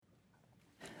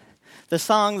The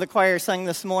song the choir sang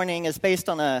this morning is based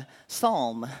on a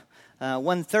psalm,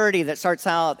 130, that starts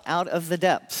out of the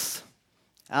depths.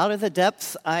 Out of the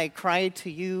depths I cry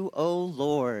to you, O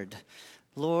Lord.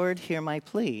 Lord, hear my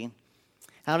plea.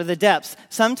 Out of the depths.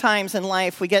 Sometimes in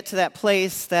life we get to that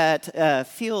place that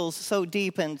feels so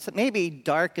deep, and maybe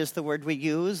dark is the word we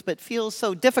use, but feels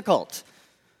so difficult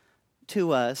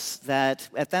to us that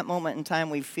at that moment in time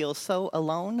we feel so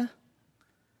alone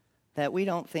that we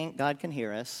don't think God can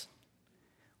hear us.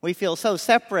 We feel so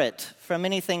separate from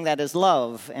anything that is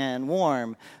love and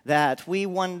warm that we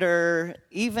wonder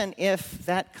even if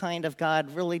that kind of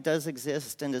God really does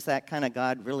exist, and does that kind of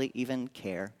God really even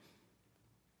care?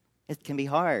 It can be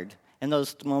hard in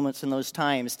those moments and those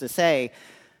times to say,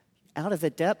 out of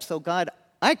the depths, oh God,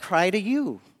 I cry to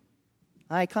you.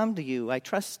 I come to you. I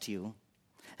trust you.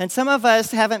 And some of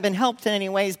us haven't been helped in any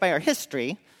ways by our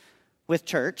history with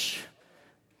church.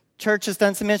 Church has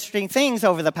done some interesting things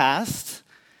over the past.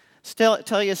 Still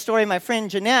tell you a story. My friend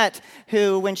Jeanette,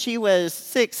 who when she was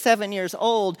 6, 7 years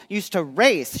old, used to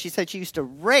race. She said she used to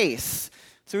race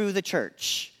through the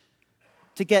church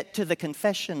to get to the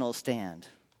confessional stand,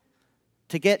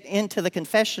 to get into the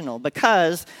confessional,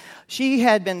 because she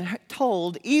had been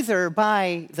told either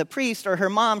by the priest or her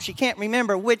mom, she can't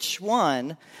remember which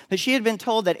one, but she had been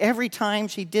told that every time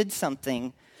she did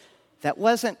something that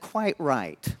wasn't quite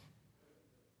right,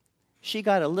 she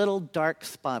got a little dark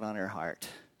spot on her heart.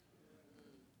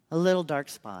 A little dark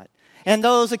spot. And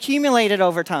those accumulated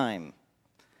over time.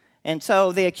 And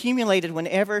so they accumulated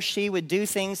whenever she would do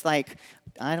things like,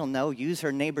 I don't know, use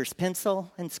her neighbor's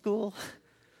pencil in school.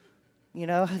 You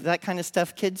know, that kind of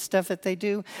stuff, kids stuff that they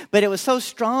do. But it was so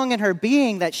strong in her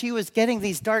being that she was getting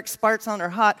these dark spots on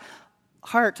her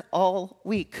heart all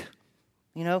week.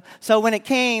 You know, so when it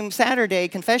came Saturday,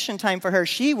 confession time for her,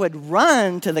 she would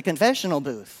run to the confessional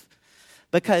booth.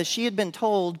 Because she had been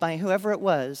told by whoever it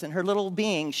was, in her little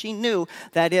being, she knew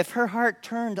that if her heart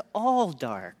turned all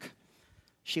dark,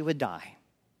 she would die.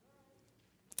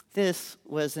 This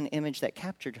was an image that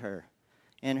captured her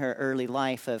in her early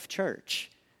life of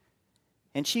church.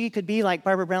 And she could be like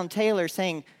Barbara Brown Taylor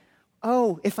saying,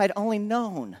 oh, if I'd only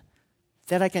known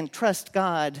that I can trust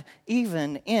God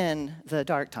even in the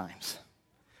dark times.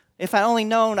 If I'd only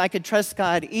known I could trust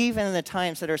God even in the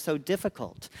times that are so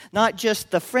difficult. Not just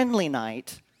the friendly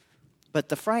night, but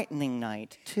the frightening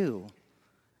night too.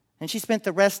 And she spent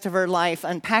the rest of her life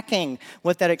unpacking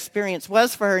what that experience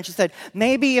was for her. And she said,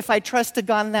 maybe if I trusted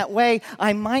God in that way,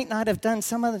 I might not have done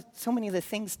so many of the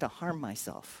things to harm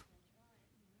myself.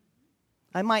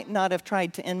 I might not have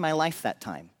tried to end my life that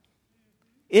time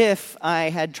if I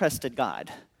had trusted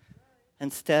God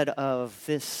instead of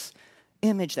this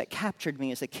image that captured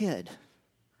me as a kid.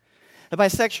 A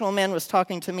bisexual man was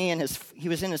talking to me, and he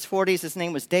was in his 40s. His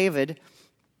name was David.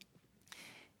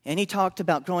 And he talked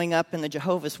about growing up in the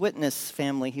Jehovah's Witness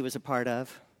family he was a part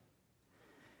of.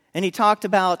 And he talked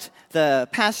about the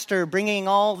pastor bringing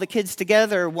all the kids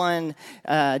together one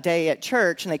day at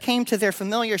church, and they came to their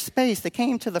familiar space. They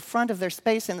came to the front of their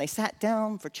space, and they sat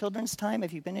down for children's time.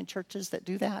 Have you been in churches that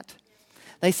do that?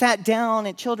 They sat down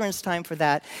at children's time for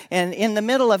that. And in the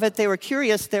middle of it, they were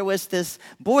curious. There was this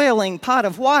boiling pot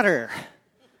of water.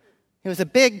 It was a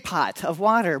big pot of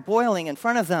water boiling in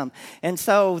front of them. And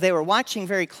so they were watching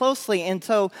very closely. And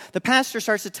so the pastor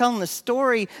starts to tell them the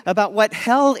story about what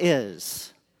hell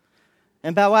is,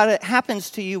 and about what happens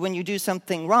to you when you do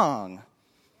something wrong,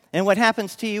 and what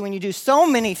happens to you when you do so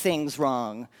many things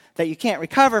wrong that you can't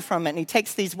recover from it. And he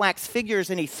takes these wax figures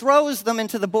and he throws them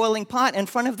into the boiling pot in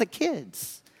front of the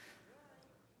kids.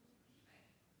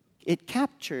 It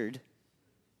captured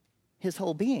his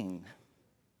whole being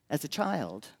as a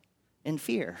child in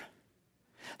fear.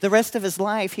 The rest of his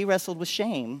life, he wrestled with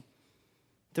shame.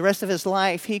 The rest of his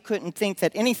life, he couldn't think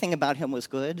that anything about him was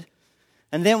good.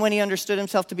 And then when he understood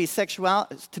himself to be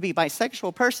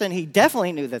bisexual person, he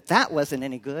definitely knew that that wasn't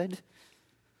any good.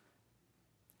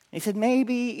 He said,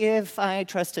 maybe if I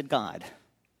trusted God,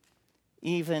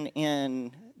 even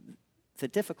in the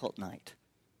difficult night,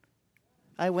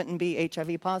 I wouldn't be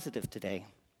HIV positive today.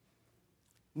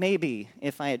 Maybe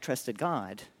if I had trusted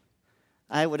God,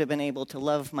 I would have been able to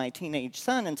love my teenage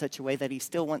son in such a way that he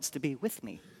still wants to be with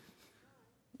me.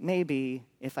 Maybe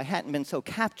if I hadn't been so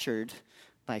captured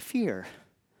by fear,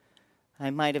 I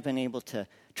might have been able to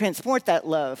transport that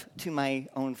love to my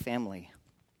own family.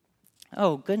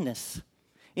 Oh, goodness.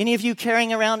 Any of you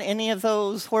carrying around any of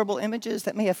those horrible images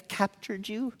that may have captured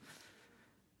you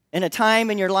in a time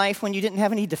in your life when you didn't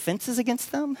have any defenses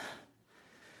against them?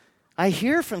 I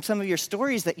hear from some of your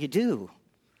stories that you do.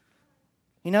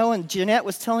 You know, and Jeanette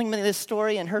was telling me this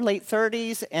story in her late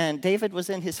 30s, and David was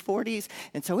in his 40s,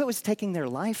 and so it was taking their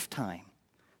lifetime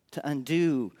to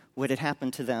undo what had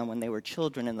happened to them when they were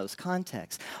children in those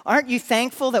contexts. Aren't you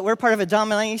thankful that we're part of a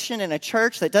denomination in a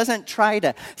church that doesn't try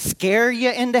to scare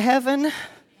you into heaven?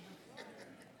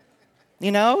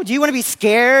 You know, do you want to be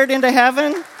scared into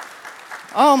heaven?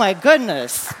 Oh my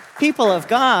goodness, people of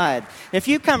God, if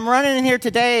you come running in here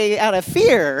today out of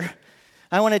fear,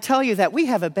 I want to tell you that we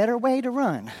have a better way to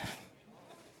run.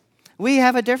 We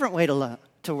have a different way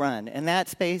to run, and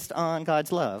that's based on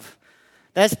God's love.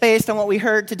 That's based on what we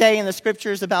heard today in the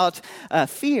scriptures about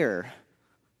fear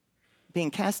being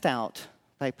cast out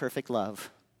by perfect love.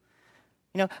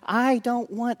 You know, I don't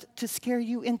want to scare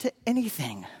you into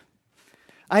anything.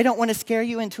 I don't want to scare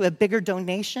you into a bigger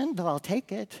donation, though I'll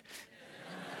take it.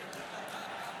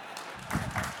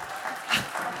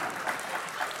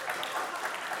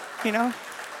 You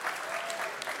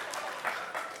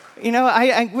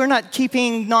know, we're not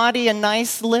keeping naughty and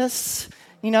nice lists.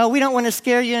 You know, we don't want to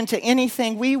scare you into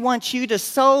anything. We want you to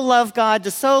so love God,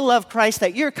 to so love Christ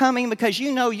that you're coming because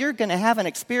you know you're going to have an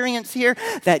experience here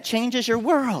that changes your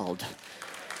world.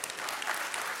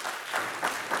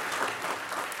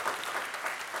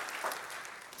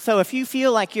 So if you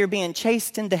feel like you're being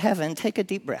chased into heaven, take a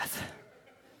deep breath.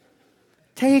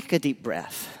 Take a deep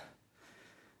breath.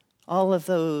 All of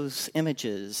those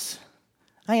images,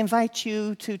 I invite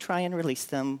you to try and release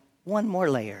them one more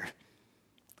layer.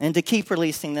 And to keep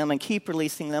releasing them and keep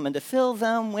releasing them and to fill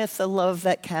them with the love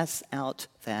that casts out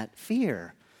that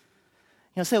fear.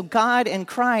 You know, so God in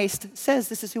Christ says,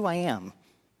 this is who I am.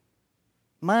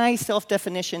 My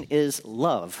self-definition is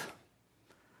love.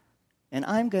 And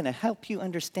I'm going to help you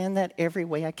understand that every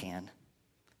way I can.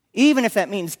 Even if that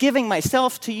means giving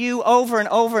myself to you over and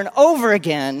over and over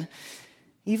again,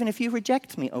 even if you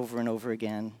reject me over and over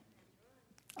again.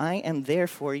 I am there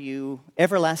for you,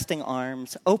 everlasting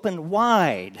arms, open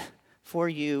wide for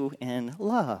you in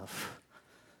love.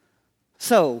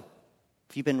 So,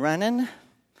 if you've been running,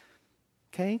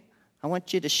 okay, I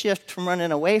want you to shift from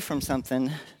running away from something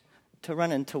to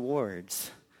running towards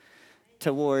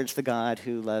the God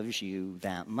who loves you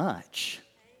that much.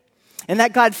 And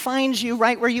that God finds you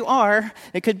right where you are.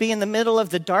 It could be in the middle of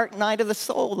the dark night of the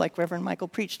soul, like Reverend Michael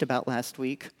preached about last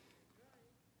week.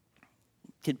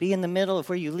 Could be in the middle of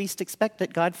where you least expect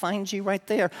it. God finds you right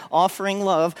there, offering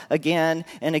love again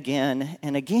and again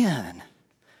and again.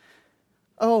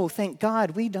 Oh, thank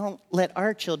God we don't let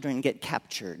our children get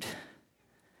captured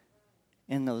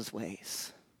in those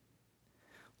ways.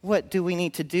 What do we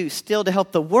need to do still to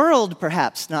help the world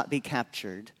perhaps not be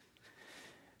captured?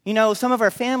 You know, some of our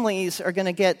families are going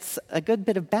to get a good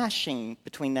bit of bashing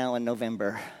between now and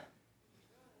November.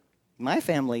 My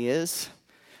family is.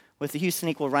 With the Houston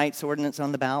Equal Rights Ordinance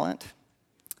on the ballot.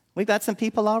 We've got some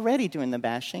people already doing the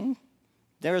bashing.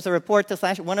 There was a report this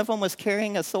last, one of them was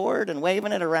carrying a sword and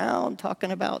waving it around,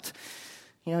 talking about,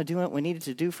 you know, doing what we needed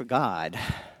to do for God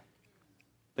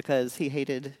because he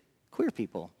hated queer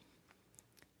people.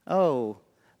 Oh,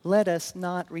 let us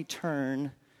not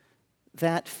return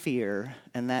that fear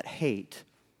and that hate.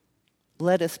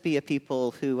 Let us be a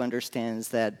people who understands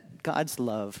that God's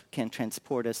love can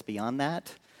transport us beyond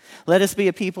that. Let us be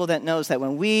a people that knows that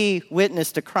when we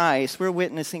witness to Christ, we're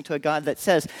witnessing to a God that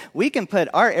says, we can put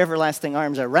our everlasting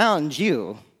arms around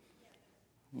you,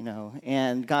 you know,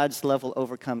 and God's love will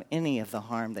overcome any of the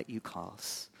harm that you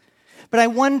cause. But I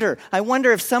wonder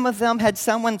if some of them had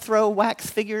someone throw wax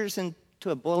figures into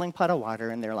a boiling pot of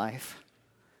water in their life.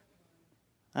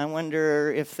 I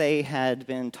wonder if they had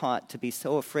been taught to be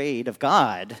so afraid of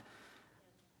God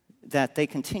that they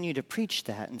continue to preach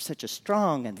that in such a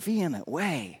strong and vehement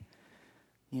way.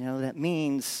 You know, that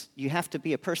means you have to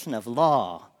be a person of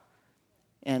law,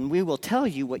 and we will tell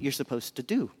you what you're supposed to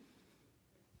do.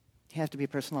 You have to be a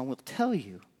person of law, we'll tell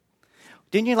you.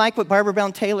 Didn't you like what Barbara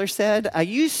Brown Taylor said? I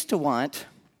used to want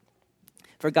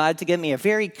for God to give me a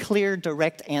very clear,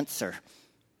 direct answer.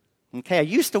 Okay, I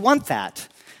used to want that.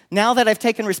 Now that I've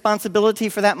taken responsibility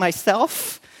for that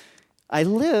myself, I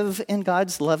live in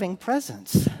God's loving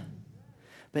presence.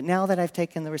 But now that I've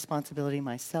taken the responsibility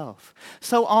myself.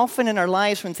 So often in our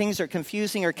lives when things are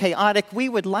confusing or chaotic, we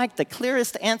would like the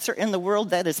clearest answer in the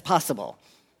world that is possible.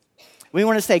 We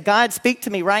want to say, God, speak to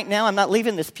me right now. I'm not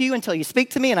leaving this pew until you speak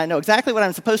to me, and I know exactly what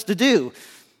I'm supposed to do.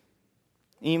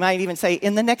 And you might even say,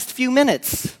 in the next few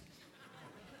minutes.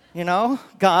 You know,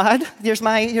 God, here's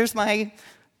my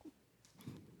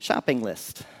shopping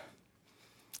list.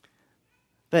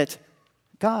 But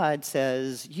God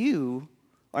says, you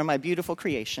are my beautiful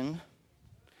creation.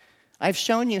 I've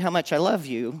shown you how much I love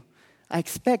you. I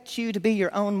expect you to be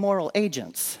your own moral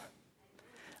agents.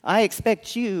 I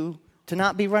expect you to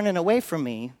not be running away from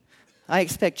me. I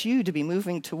expect you to be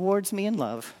moving towards me in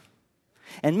love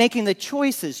and making the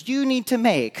choices you need to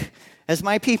make as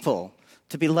my people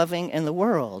to be loving in the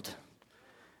world.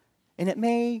 And it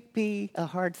may be a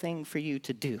hard thing for you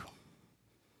to do,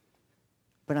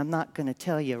 but I'm not going to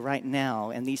tell you right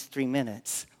now in these 3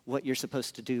 minutes what you're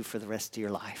supposed to do for the rest of your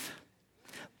life.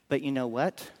 But you know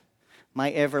what?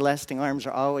 My everlasting arms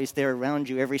are always there around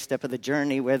you every step of the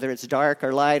journey, whether it's dark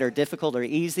or light or difficult or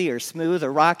easy or smooth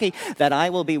or rocky, that I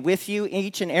will be with you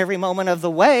each and every moment of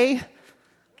the way.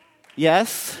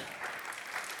 Yes.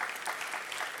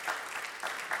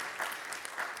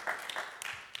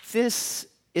 This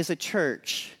is a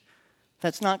church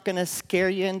that's not going to scare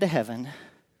you into heaven.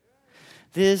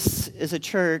 This is a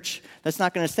church that's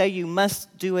not going to say you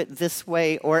must do it this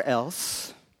way or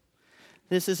else.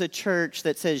 This is a church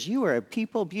that says you are a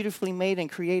people beautifully made and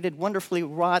created, wonderfully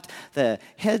wrought. The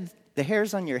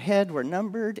hairs on your head were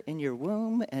numbered in your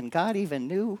womb, and God even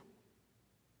knew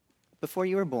before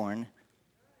you were born.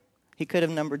 He could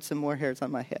have numbered some more hairs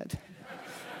on my head.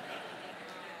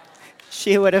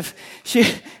 She would have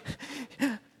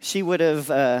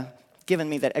given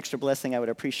me that extra blessing. I would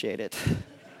appreciate it.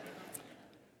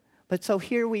 But so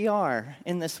here we are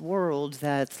in this world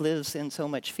that lives in so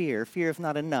much fear of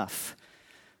not enough,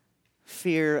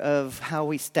 fear of how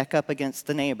we stack up against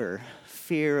the neighbor,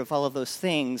 fear of all of those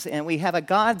things. And we have a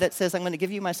God that says, I'm going to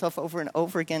give you myself over and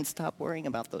over again. Stop worrying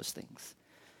about those things.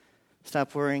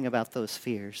 Stop worrying about those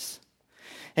fears.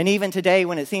 And even today,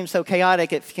 when it seems so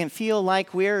chaotic, it can feel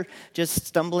like we're just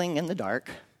stumbling in the dark.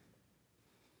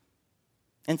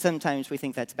 And sometimes we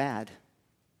think that's bad.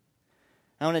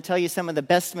 I want to tell you some of the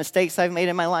best mistakes I've made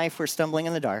in my life were stumbling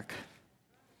in the dark.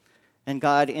 And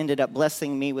God ended up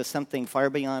blessing me with something far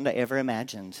beyond I ever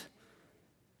imagined.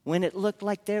 When it looked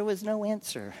like there was no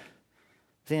answer,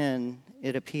 then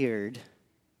it appeared.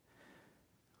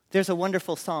 There's a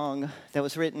wonderful song that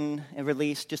was written and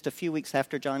released just a few weeks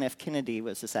after John F. Kennedy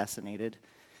was assassinated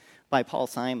by Paul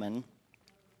Simon.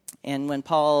 And when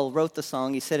Paul wrote the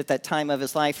song, he said at that time of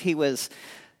his life, he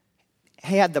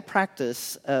had the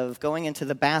practice of going into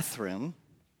the bathroom,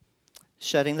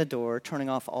 shutting the door, turning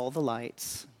off all the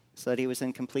lights so that he was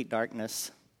in complete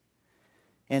darkness.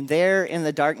 And there in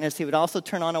the darkness, he would also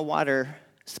turn on a water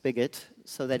spigot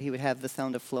so that he would have the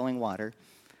sound of flowing water.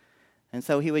 And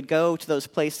so he would go to those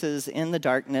places in the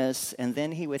darkness, and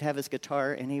then he would have his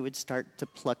guitar, and he would start to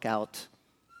pluck out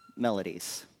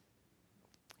melodies.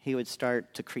 He would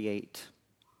start to create.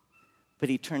 But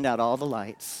he turned out all the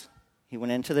lights. He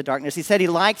went into the darkness. He said he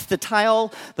liked the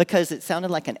tile because it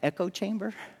sounded like an echo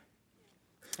chamber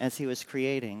as he was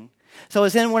creating. So it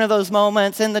was in one of those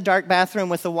moments in the dark bathroom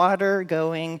with the water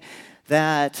going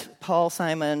that Paul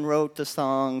Simon wrote the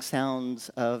song Sounds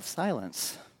of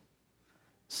Silence.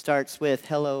 Starts with,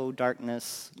 hello,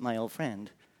 darkness, my old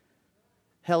friend.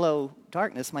 Hello,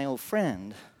 darkness, my old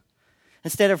friend.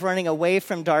 Instead of running away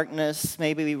from darkness,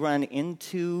 maybe we run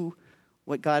into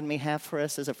what God may have for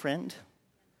us as a friend.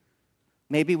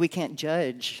 Maybe we can't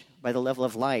judge by the level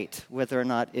of light whether or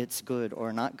not it's good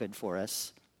or not good for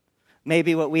us.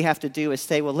 Maybe what we have to do is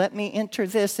say, well, let me enter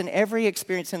this and every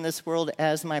experience in this world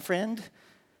as my friend.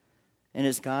 And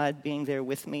is God being there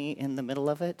with me in the middle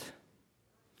of it?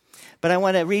 But I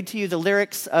want to read to you the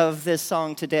lyrics of this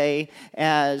song today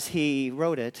as he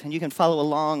wrote it. And you can follow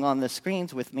along on the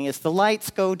screens with me as the lights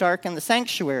go dark in the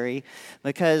sanctuary.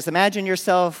 Because imagine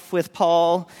yourself with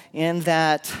Paul in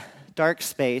that dark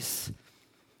space,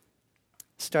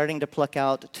 starting to pluck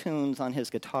out tunes on his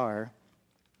guitar.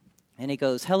 And he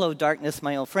goes, hello, darkness,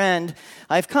 my old friend.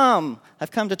 I've come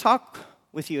to talk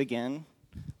with you again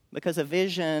because a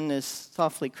vision is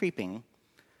softly creeping.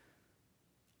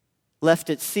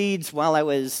 Left its seeds while I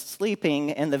was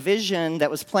sleeping, and the vision that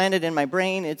was planted in my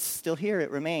brain, it's still here, it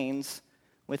remains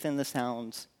within the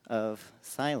sounds of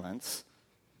silence.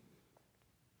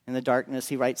 In the darkness,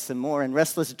 he writes some more. In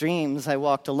restless dreams, I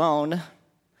walked alone,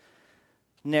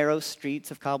 narrow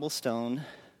streets of cobblestone,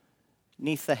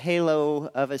 neath the halo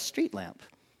of a street lamp.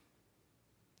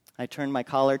 I turned my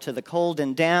collar to the cold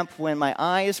and damp when my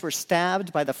eyes were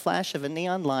stabbed by the flash of a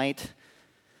neon light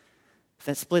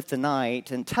that split the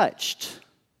night and touched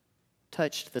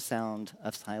the sound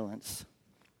of silence.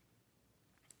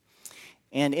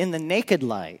 And in the naked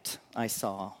light, I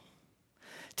saw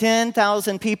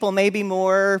 10,000 people, maybe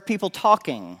more, people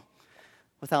talking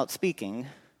without speaking,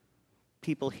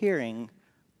 people hearing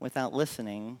without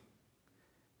listening,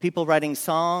 people writing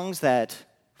songs that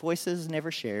voices never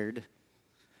shared.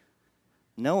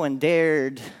 No one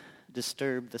dared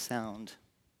disturb the sound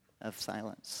of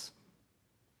silence.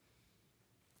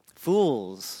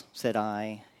 Fools, said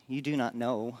I, you do not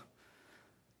know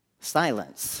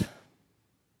silence,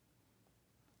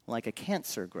 like a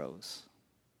cancer grows.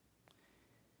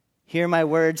 Hear my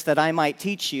words that I might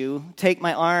teach you. Take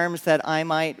my arms that I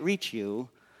might reach you.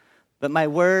 But my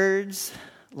words,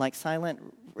 like silent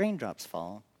raindrops,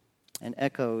 fall and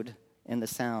echoed in the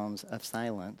sounds of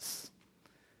silence.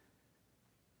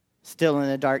 Still in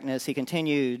the darkness, he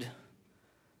continued,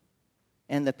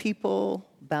 and the people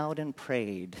bowed and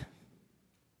prayed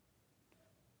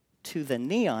to the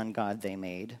neon god they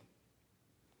made,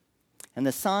 and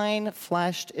the sign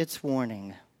flashed its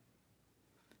warning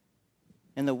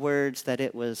in the words that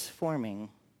it was forming.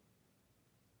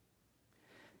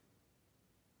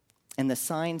 And the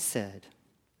sign said,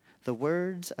 the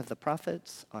words of the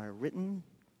prophets are written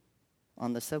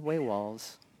on the subway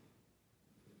walls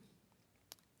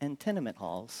and tenement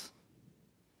halls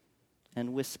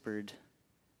and whispered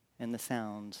in the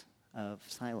sounds of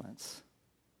silence.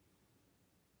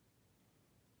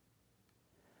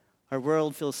 Our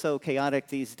world feels so chaotic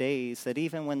these days that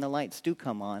even when the lights do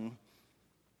come on,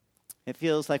 it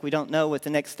feels like we don't know what the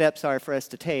next steps are for us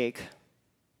to take.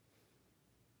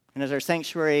 And as our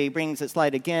sanctuary brings its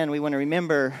light again, we want to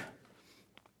remember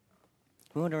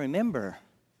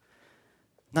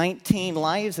 19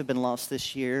 lives have been lost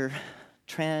this year,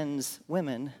 trans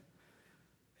women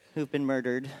who've been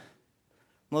murdered,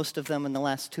 most of them in the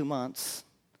last 2 months.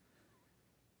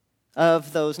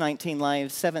 Of those 19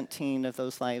 lives, 17 of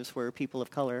those lives were people of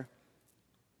color.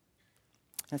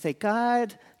 I say,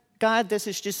 God, this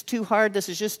is just too hard. This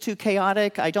is just too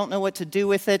chaotic. I don't know what to do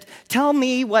with it. Tell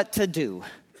me what to do.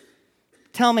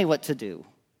 Tell me what to do.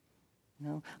 You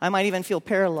know, I might even feel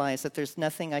paralyzed that there's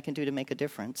nothing I can do to make a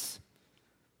difference.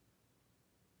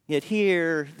 Yet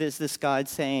here, there's this God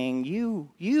saying,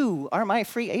 you are my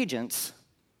free agents.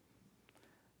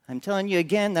 I'm telling you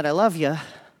again that I love you.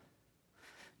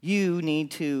 You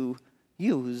need to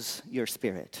use your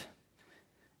spirit.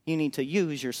 You need to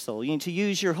use your soul. You need to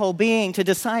use your whole being to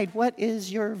decide what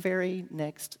is your very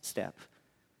next step,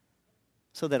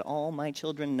 so that all my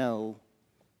children know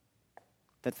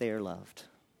that they are loved,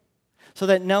 so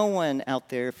that no one out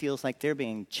there feels like they're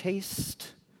being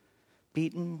chased,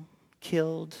 beaten,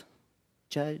 killed,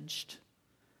 judged,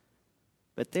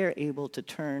 but they're able to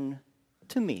turn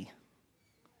to me,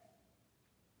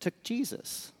 to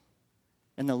Jesus,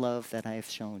 and the love that I have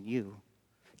shown you.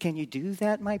 Can you do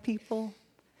that, my people?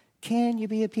 Can you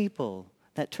be a people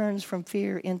that turns from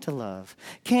fear into love?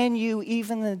 Can you,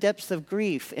 even in the depths of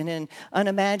grief and in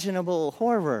unimaginable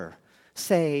horror,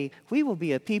 say, we will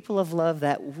be a people of love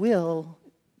that will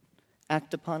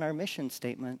act upon our mission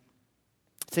statement?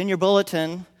 It's in your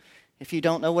bulletin. If you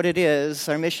don't know what it is,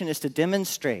 our mission is to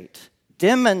demonstrate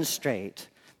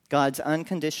God's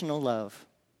unconditional love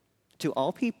to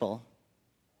all people,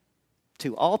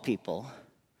 to all people,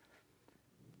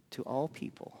 to all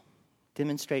people.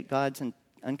 Demonstrate God's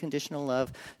unconditional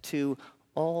love to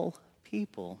all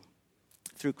people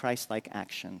through Christ-like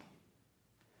action.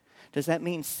 Does that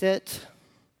mean sit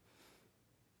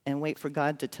and wait for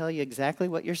God to tell you exactly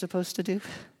what you're supposed to do?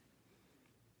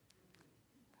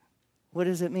 What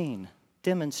does it mean?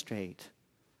 Demonstrate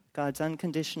God's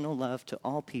unconditional love to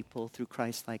all people through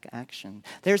Christ-like action.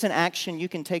 There's an action you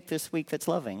can take this week that's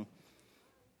loving.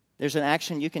 There's an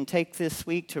action you can take this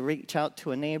week to reach out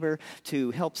to a neighbor,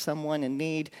 to help someone in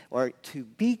need, or to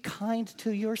be kind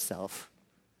to yourself.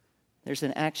 There's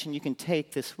an action you can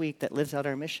take this week that lives out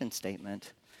our mission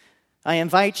statement. I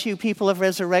invite you, people of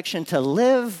resurrection, to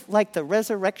live like the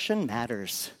resurrection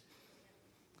matters.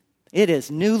 It is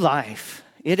new life.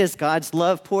 It is God's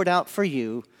love poured out for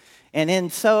you. And in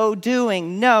so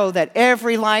doing, know that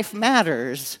every life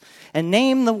matters, and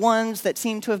name the ones that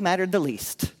seem to have mattered the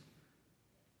least.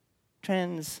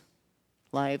 Trans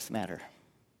lives matter.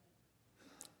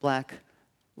 Black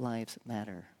lives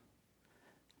matter.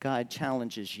 God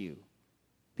challenges you.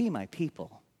 Be my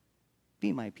people.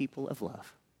 Be my people of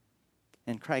love.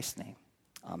 In Christ's name,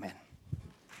 amen.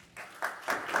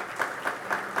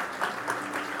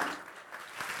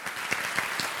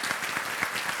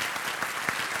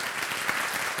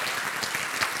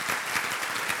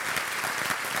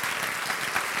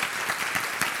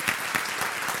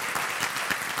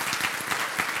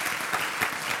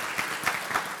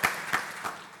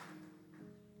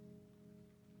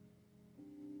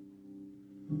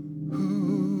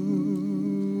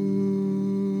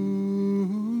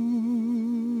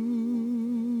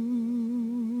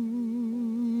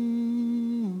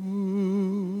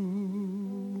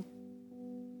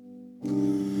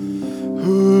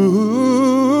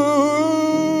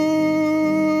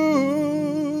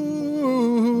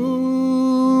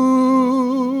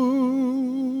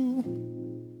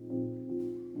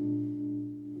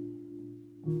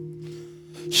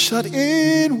 shut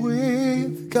in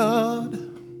with God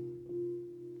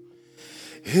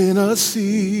in a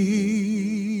secret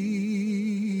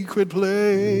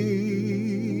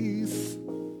place.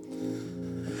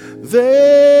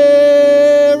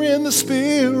 There in the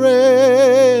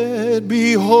Spirit,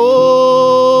 beholding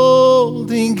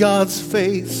God's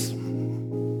face,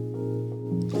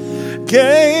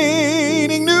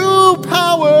 gaining new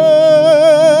power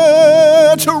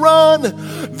to run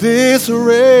this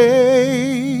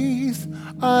race.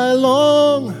 I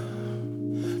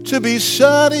long to be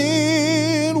shut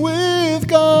in with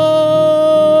God,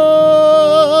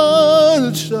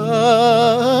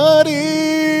 shut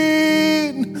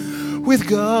in with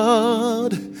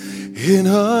God in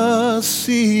a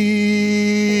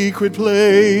secret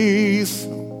place.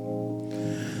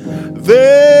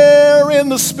 There in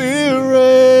the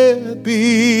Spirit,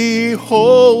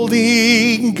 beholding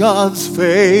God's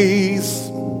face,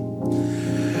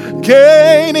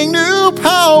 gaining new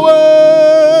power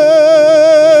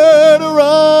to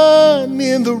run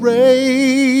in the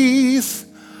race.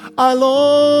 I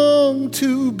long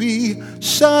to be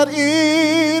shut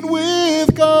in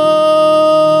with God.